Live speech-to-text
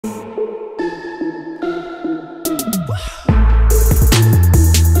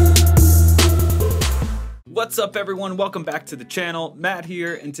What's up everyone, welcome back to the channel. Matt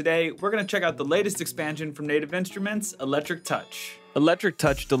here, and today we're going to check out the latest expansion from Native Instruments, Electric Touch. Electric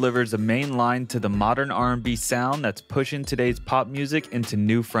Touch delivers a main line to the modern R&B sound that's pushing today's pop music into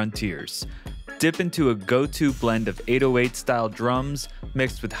new frontiers. Dip into a go-to blend of 808 style drums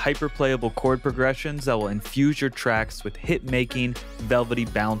mixed with hyper-playable chord progressions that will infuse your tracks with hit-making, velvety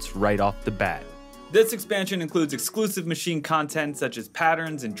bounce right off the bat. This expansion includes exclusive Maschine content such as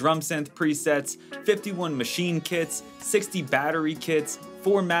patterns and drum synth presets, 51 Maschine kits, 60 battery kits,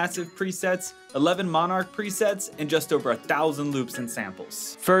 4 massive presets, 11 Monarch presets, and just over 1,000 loops and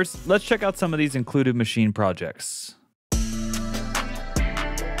samples. First, let's check out some of these included Maschine projects.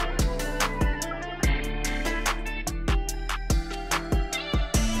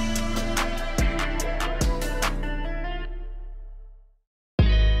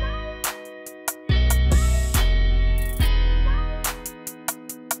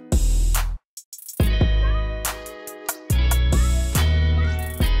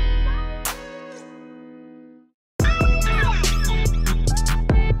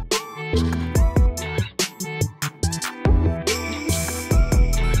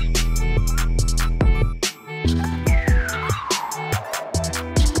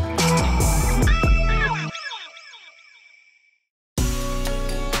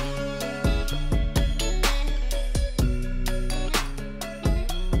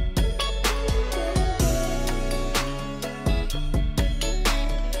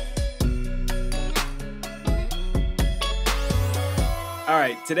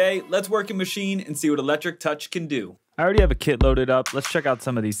 Alright, today, let's work in Maschine and see what Electric Touch can do. I already have a kit loaded up, let's check out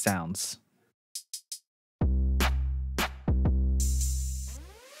some of these sounds.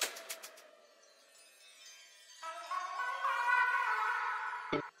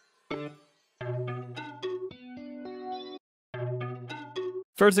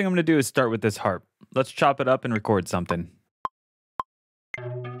 First thing I'm going to do is start with this harp. Let's chop it up and record something.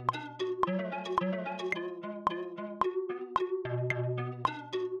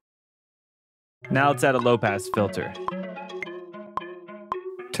 Now let's add a low pass filter.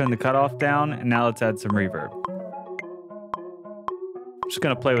 Turn the cutoff down, and now let's add some reverb. I'm just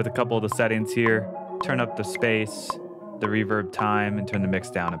gonna play with a couple of the settings here. Turn up the space, the reverb time, and turn the mix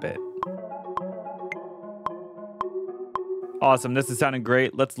down a bit. Awesome, this is sounding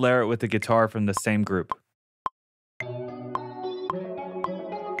great. Let's layer it with the guitar from the same group.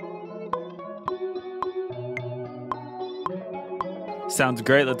 Sounds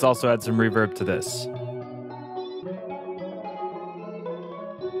great, let's also add some reverb to this.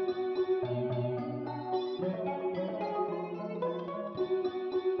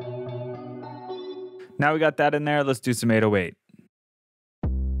 Now we got that in there, let's do some 808.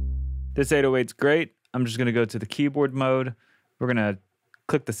 This 808's great. I'm just gonna go to the keyboard mode. We're gonna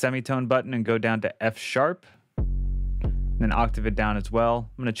click the semitone button and go down to F sharp, then octave it down as well.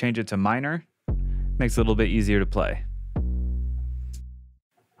 I'm gonna change it to minor. Makes it a little bit easier to play.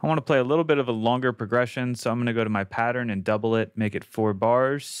 I want to play a little bit of a longer progression, so I'm going to go to my pattern and double it, make it 4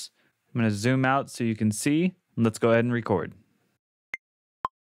 bars. I'm going to zoom out so you can see, and let's go ahead and record.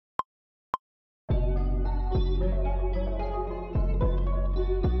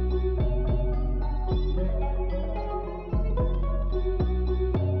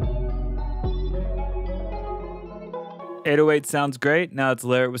 .808 sounds great, now let's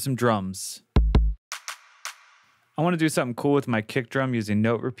layer it with some drums. I want to do something cool with my kick drum using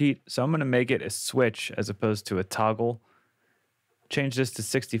note repeat, so I'm going to make it a switch as opposed to a toggle. Change this to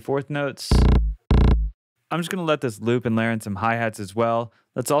 64th notes. I'm just going to let this loop and layer in some hi-hats as well.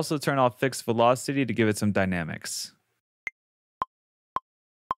 Let's also turn off fixed velocity to give it some dynamics.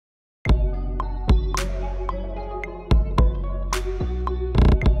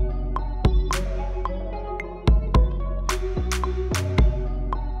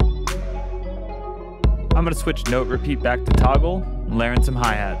 I'm going to switch note repeat back to toggle and layer in some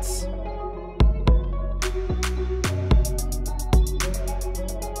hi-hats.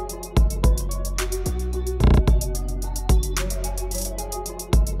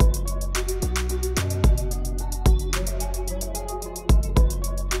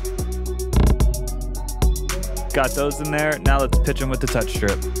 Got those in there, now let's pitch them with the touch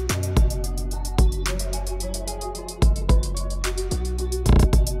strip.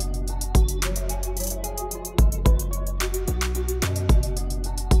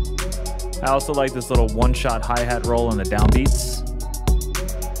 I also like this little one-shot hi-hat roll in the downbeats.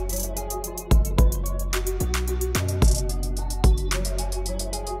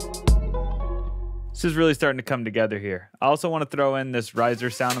 This is really starting to come together here. I also want to throw in this riser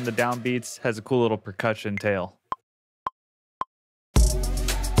sound on the downbeats. Has a cool little percussion tail.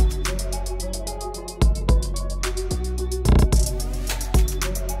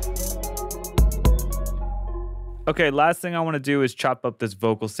 Okay, last thing I want to do is chop up this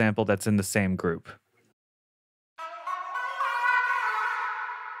vocal sample that's in the same group.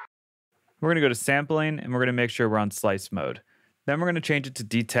 We're going to go to sampling and we're going to make sure we're on slice mode. Then we're going to change it to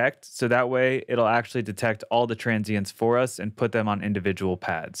detect, so that way it'll actually detect all the transients for us and put them on individual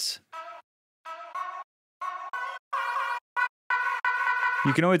pads.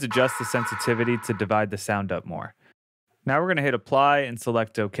 You can always adjust the sensitivity to divide the sound up more. Now we're going to hit apply and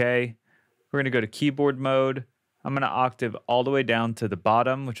select OK. We're going to go to keyboard mode. I'm going to octave all the way down to the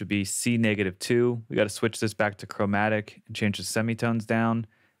bottom, which would be C-2. We got to switch this back to chromatic and change the semitones down.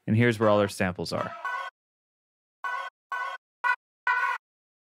 And here's where all our samples are.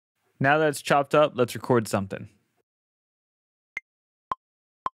 Now that it's chopped up, let's record something.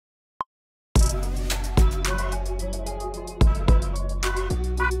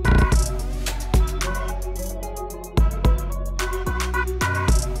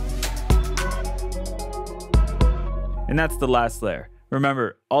 And that's the last layer.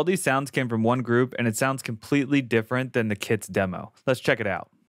 Remember, all these sounds came from one group and it sounds completely different than the kit's demo. Let's check it out.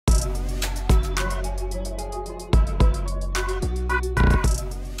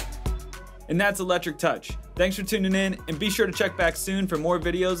 And that's Electric Touch. Thanks for tuning in, and be sure to check back soon for more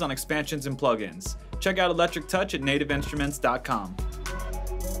videos on expansions and plugins. Check out Electric Touch at nativeinstruments.com.